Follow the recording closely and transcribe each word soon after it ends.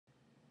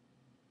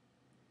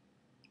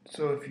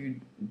So if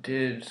you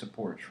did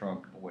support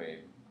Trump the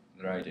way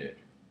that I did.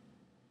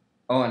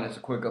 Oh, and as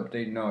a quick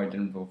update, no, I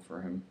didn't vote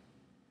for him.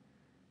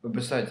 But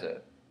besides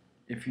that,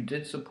 if you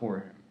did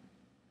support him,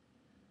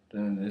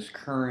 then this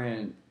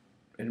current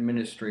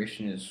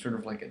administration is sort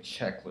of like a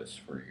checklist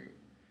for you.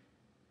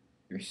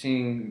 You're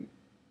seeing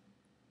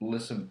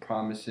lists of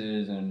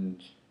promises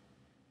and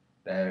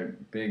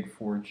that big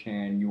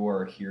 4chan you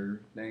are here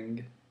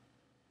thing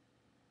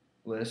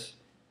list,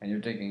 and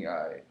you're thinking,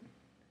 alright,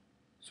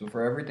 so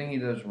for everything he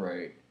does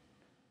right,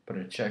 put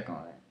a check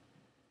on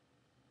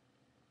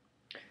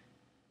it.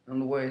 And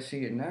the way I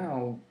see it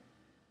now,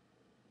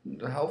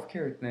 the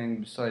healthcare thing,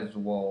 besides the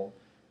wall,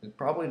 is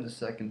probably the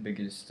second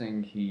biggest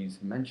thing he's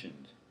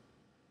mentioned.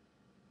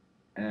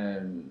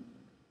 And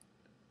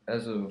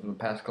as of the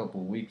past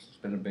couple of weeks, it's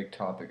been a big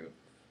topic of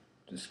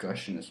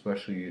discussion,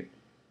 especially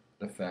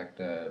the fact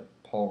that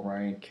Paul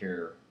Ryan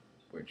Care,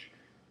 which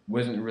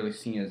wasn't really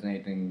seen as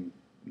anything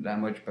that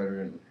much better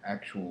than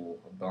actual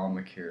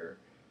Obamacare,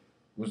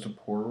 was a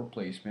poor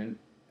replacement,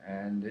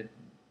 and it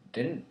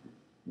didn't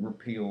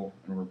repeal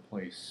and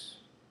replace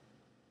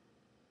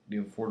the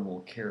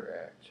Affordable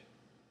Care Act.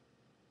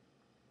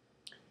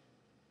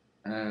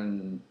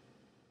 And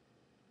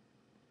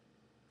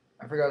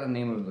I forgot the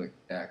name of the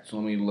act, so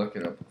let me look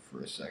it up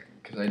for a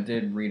second, because I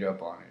did read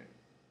up on it.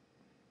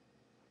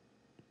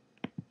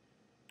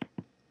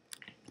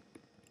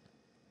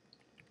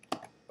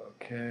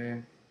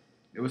 Okay.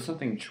 It was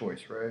something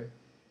choice, right?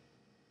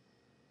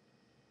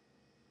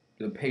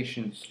 The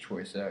Patient's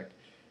Choice Act.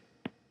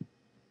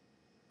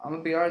 I'm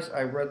gonna be honest,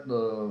 I read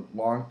the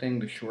long thing,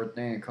 the short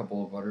thing, a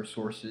couple of other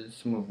sources,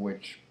 some of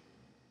which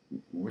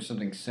were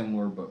something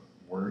similar but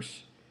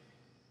worse.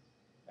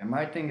 And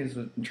my thing is,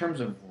 in terms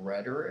of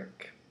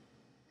rhetoric,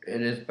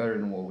 it is better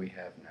than what we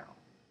have now.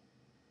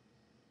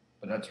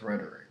 But that's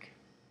rhetoric.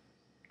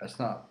 That's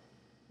not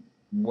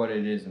what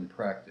it is in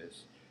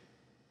practice.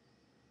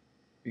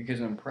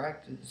 Because in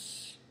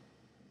practice,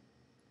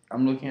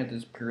 I'm looking at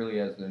this purely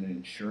as an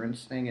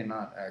insurance thing and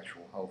not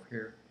actual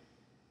healthcare.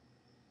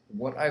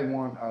 What I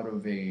want out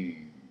of a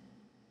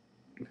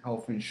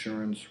health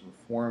insurance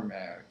reform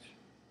act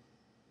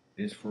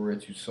is for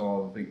it to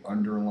solve the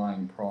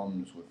underlying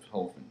problems with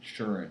health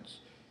insurance.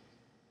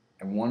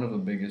 And one of the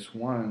biggest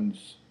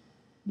ones,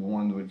 the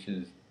one which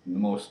is the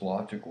most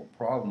logical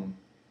problem,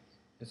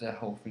 is that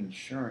health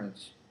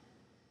insurance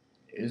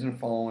isn't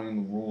following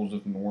the rules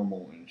of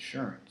normal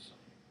insurance.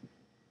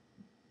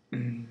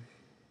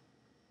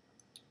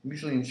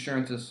 Usually,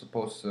 insurance is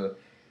supposed to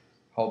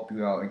help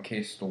you out in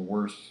case the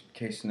worst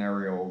case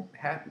scenario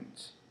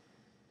happens.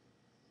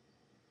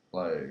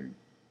 Like,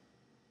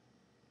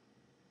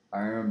 I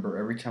remember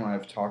every time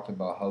I've talked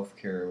about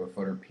healthcare with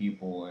other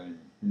people in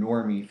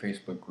normie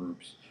Facebook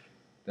groups,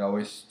 they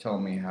always tell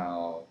me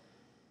how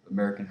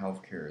American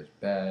healthcare is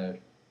bad.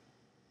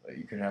 Like,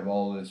 you could have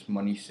all this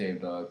money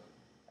saved up,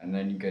 and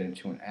then you get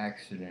into an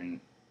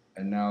accident,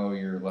 and now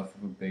you're left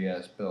with a big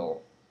ass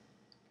bill.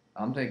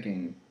 I'm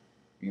thinking,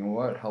 you know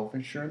what? Health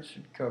insurance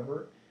should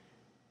cover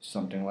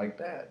something like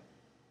that.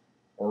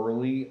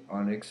 Early,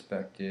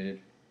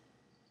 unexpected,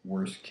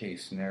 worst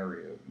case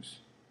scenarios.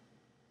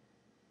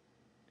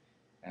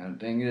 And the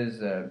thing is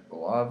that a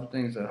lot of the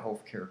things that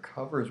healthcare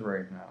covers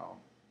right now,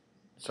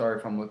 sorry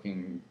if I'm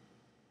looking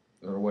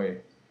the other way,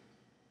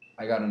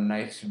 I got a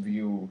nice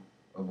view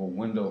of a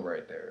window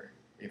right there.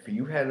 If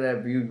you had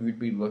that view, you'd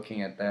be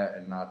looking at that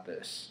and not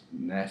this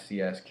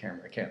nasty ass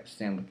camera. I can't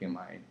stand looking at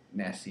my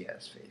nasty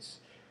ass face.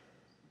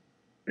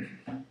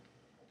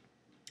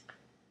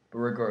 But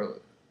regardless,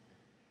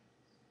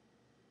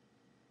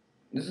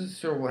 this is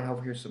sort of what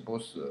healthcare is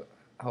supposed to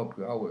help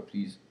you out with,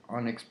 these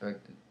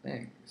unexpected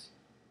things.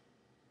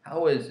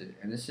 How is it,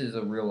 and this is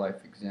a real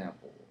life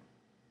example,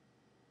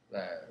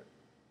 that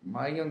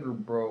my younger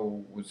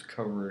bro was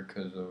covered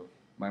because of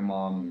my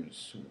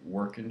mom's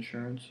work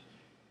insurance?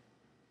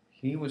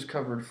 He was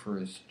covered for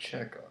his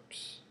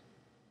checkups.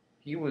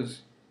 He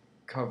was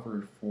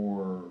covered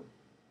for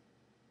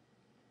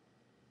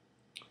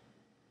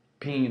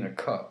peeing in a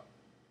cup.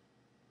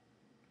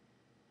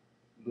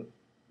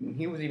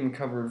 He was even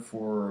covered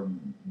for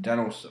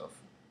dental stuff.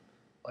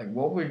 Like,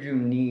 what would you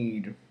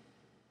need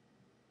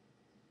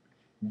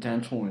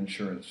dental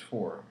insurance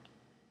for?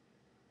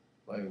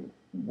 Like,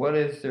 what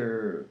is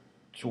there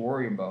to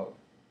worry about?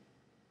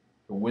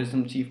 The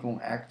wisdom teeth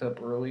gonna act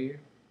up early?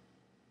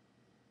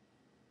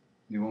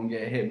 You won't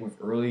get hit with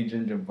early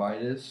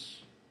gingivitis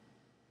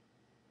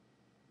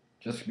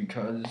just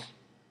because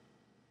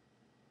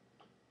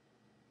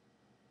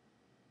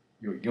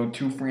your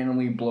tooth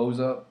randomly blows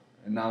up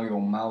and now your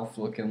mouth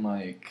looking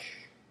like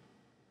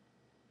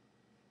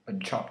a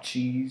chopped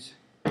cheese?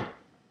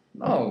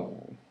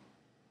 No.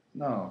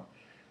 No.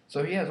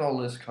 So he has all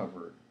this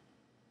covered.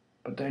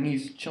 But then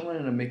he's chilling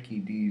in a Mickey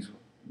D's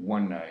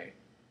one night,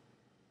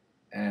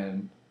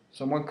 and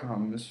someone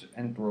comes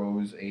and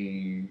throws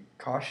a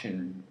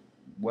caution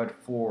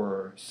wet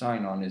floor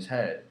sign on his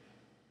head.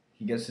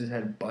 He gets his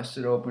head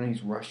busted open,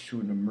 he's rushed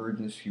to an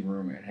emergency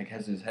room and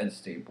has his head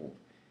stapled.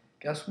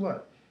 Guess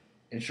what?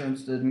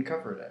 Insurance didn't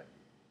cover that.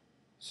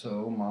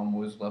 So mom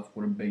was left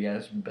with a big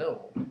ass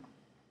bill.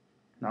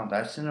 Now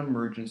that's an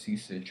emergency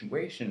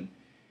situation.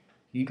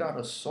 He got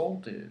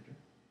assaulted.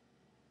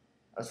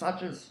 That's not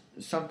just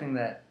something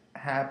that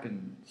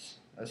happens.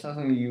 That's not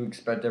something you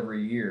expect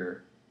every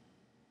year.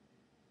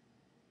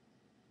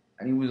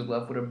 And he was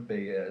left with a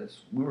big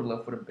ass. We were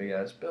left with a big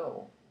ass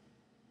bill.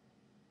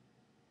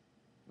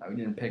 Now he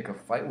didn't pick a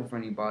fight with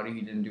anybody.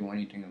 He didn't do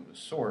anything of the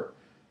sort.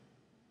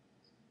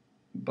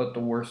 But the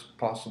worst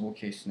possible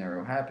case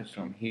scenario happens to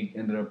him. He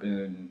ended up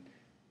in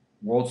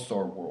World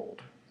Star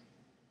World.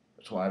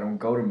 That's why I don't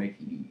go to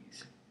Mickey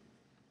D's.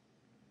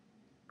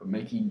 But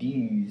Mickey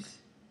D's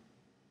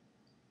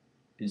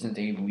isn't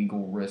a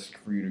legal risk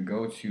for you to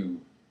go to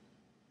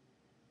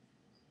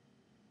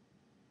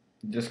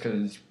just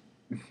because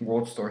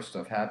World Star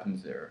stuff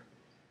happens there.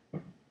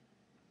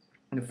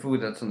 The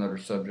food, that's another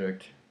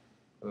subject.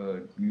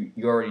 You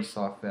already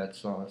saw Fat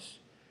Sauce.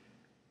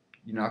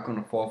 You're not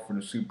going to fall for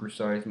the Super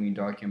Size Me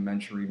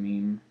documentary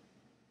meme.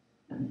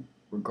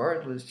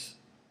 Regardless,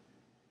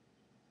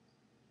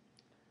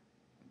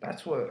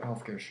 that's what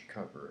healthcare should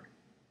cover.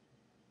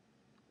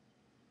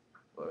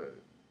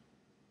 But,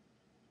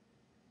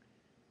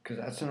 because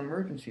that's an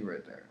emergency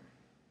right there.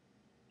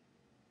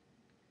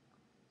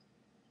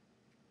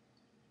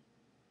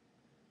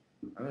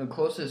 I mean, the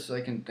closest I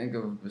can think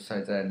of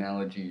besides that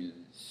analogy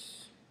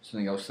is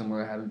something else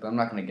similar happened, but I'm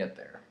not going to get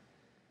there.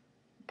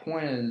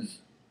 Point is,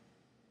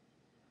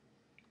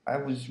 I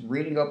was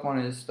reading up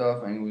on his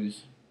stuff, and he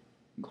was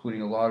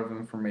including a lot of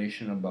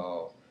information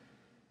about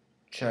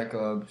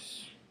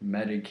checkups,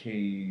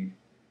 Medicaid,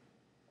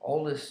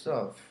 all this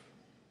stuff.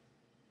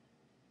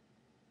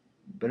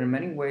 But in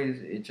many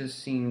ways, it just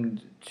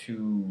seemed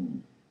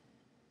to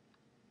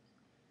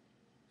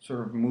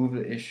sort of move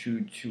the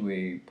issue to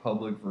a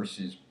public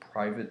versus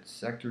private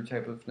sector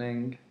type of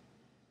thing.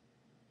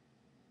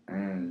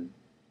 And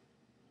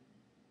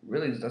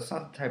really, that's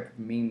not the type of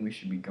meme we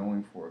should be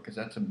going for, because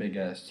that's a big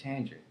ass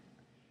tangent.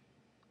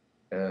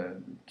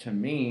 To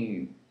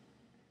me,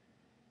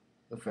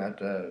 the fact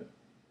that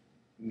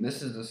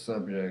this is a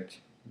subject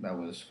that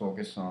was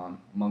focused on,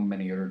 among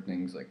many other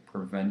things, like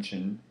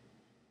prevention,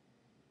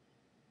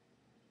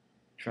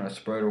 trying to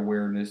spread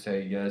awareness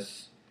that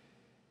yes,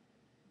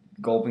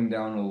 gulping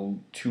down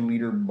a 2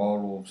 liter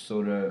bottle of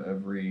soda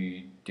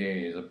every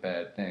day is a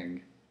bad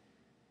thing.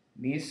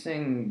 These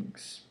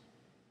things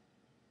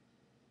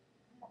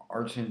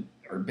are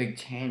big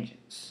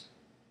tangents.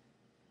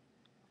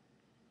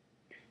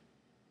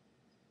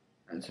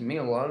 And to me,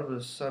 a lot of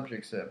the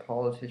subjects that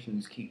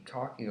politicians keep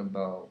talking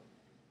about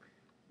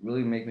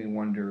really make me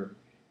wonder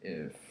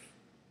if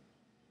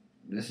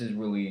this is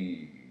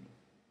really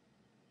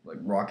like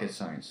rocket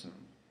science. And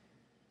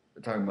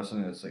they're talking about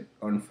something that's like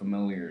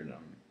unfamiliar to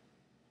them.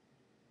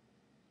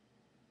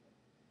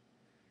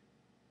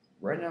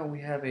 Right now, we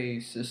have a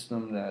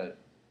system that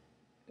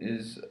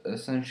is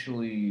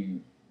essentially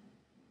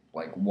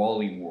like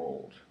Wally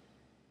World,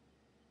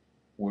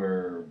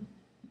 where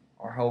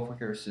our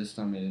healthcare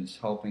system is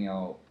helping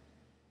out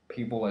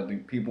people like the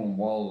people in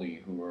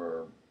Wally who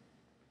are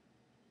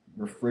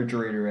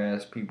refrigerator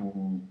ass people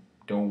who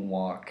don't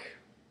walk,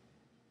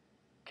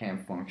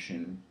 can't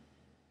function,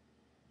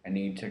 and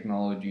need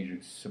technology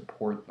to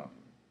support them.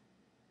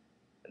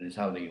 That is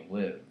how they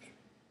live.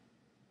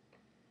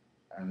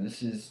 And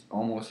this is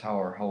almost how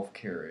our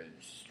healthcare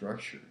is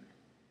structured.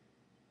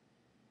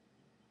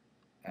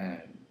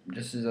 And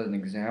just as an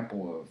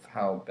example of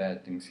how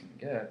bad things can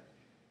get,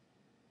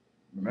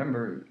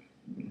 remember,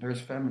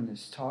 there's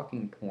feminist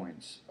talking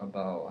points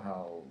about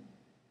how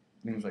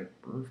things like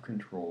birth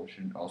control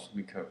should also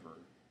be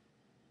covered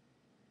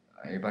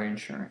by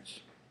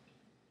insurance.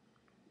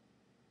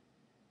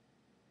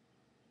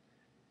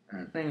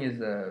 And the thing is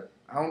that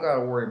I don't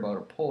gotta worry about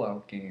a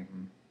pullout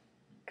game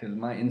because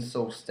my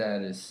insult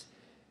status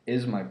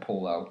is my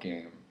pullout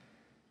game.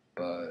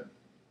 But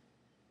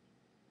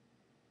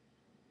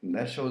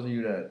that shows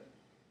you that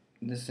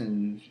this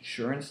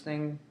insurance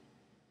thing,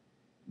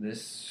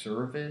 this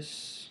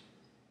service,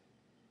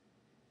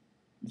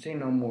 this ain't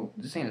no more.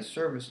 This ain't a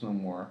service no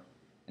more,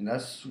 and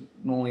that's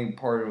the only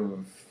part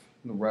of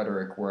the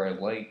rhetoric where I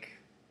like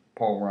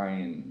Paul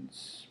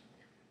Ryan's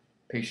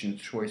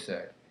Patient's Choice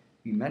Act.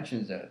 He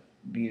mentions that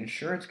the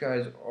insurance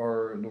guys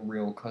are the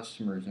real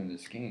customers in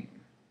this game,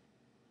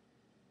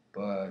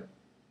 but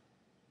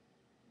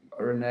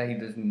other than that, he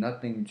does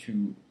nothing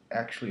to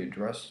actually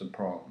address the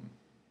problem.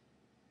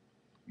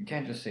 You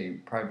can't just say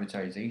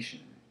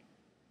privatization.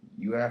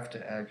 You have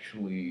to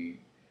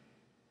actually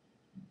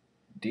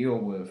deal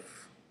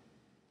with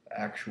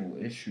actual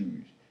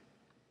issues.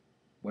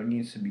 What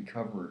needs to be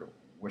covered?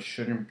 What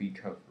shouldn't be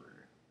covered?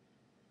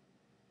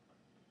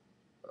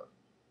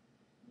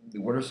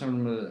 What are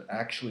some of the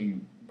actually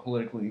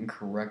politically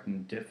incorrect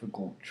and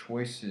difficult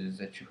choices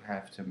that you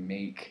have to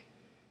make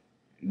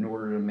in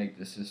order to make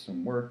the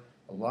system work?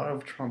 A lot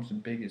of Trump's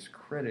biggest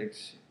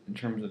critics, in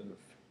terms of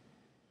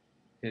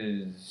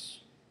his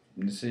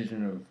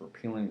decision of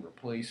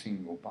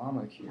replacing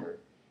Obamacare,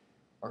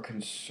 are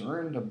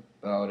concerned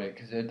about it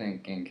because they're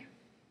thinking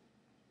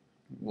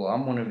well,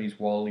 I'm one of these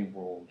Wally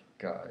World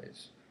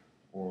guys,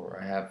 or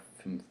I have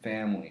some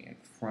family and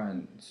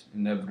friends,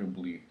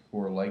 inevitably,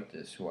 who are like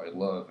this, who I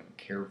love and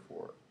care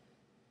for.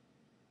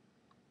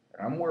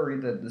 And I'm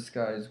worried that this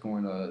guy is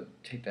going to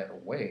take that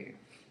away.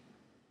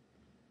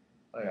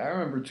 Like, I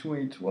remember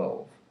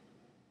 2012,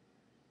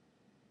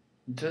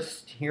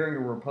 just hearing a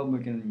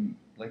Republican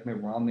like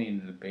Mitt Romney in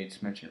the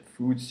debates mention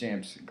food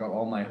stamps got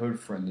all my hood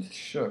friends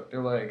shook.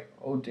 They're like,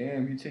 "Oh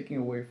damn, you're taking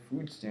away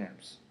food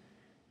stamps."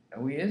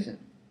 No, he isn't.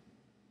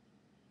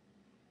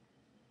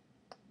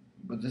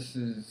 But this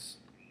is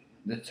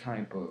the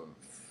type of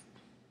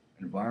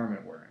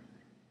environment we're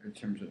in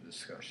terms of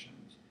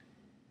discussions.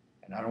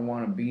 And I don't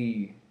want to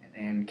be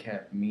an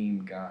ANCAP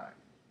meme guy.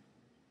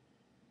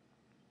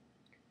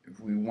 If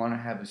we want to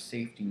have a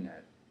safety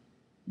net,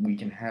 we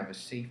can have a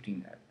safety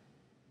net.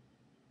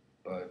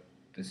 But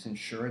this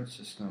insurance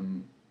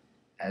system,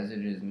 as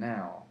it is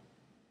now,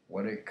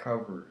 what it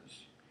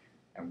covers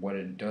and what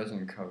it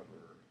doesn't cover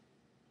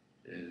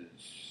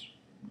is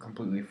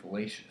completely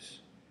fallacious.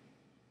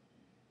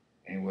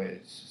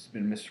 Anyways, it's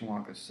been Mr.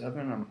 Wonka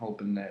 7. I'm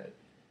hoping that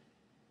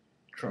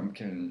Trump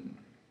can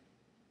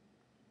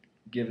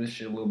give this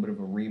shit a little bit of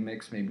a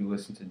remix, maybe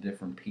listen to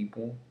different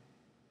people,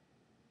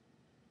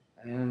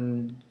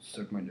 and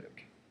suck my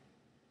dick.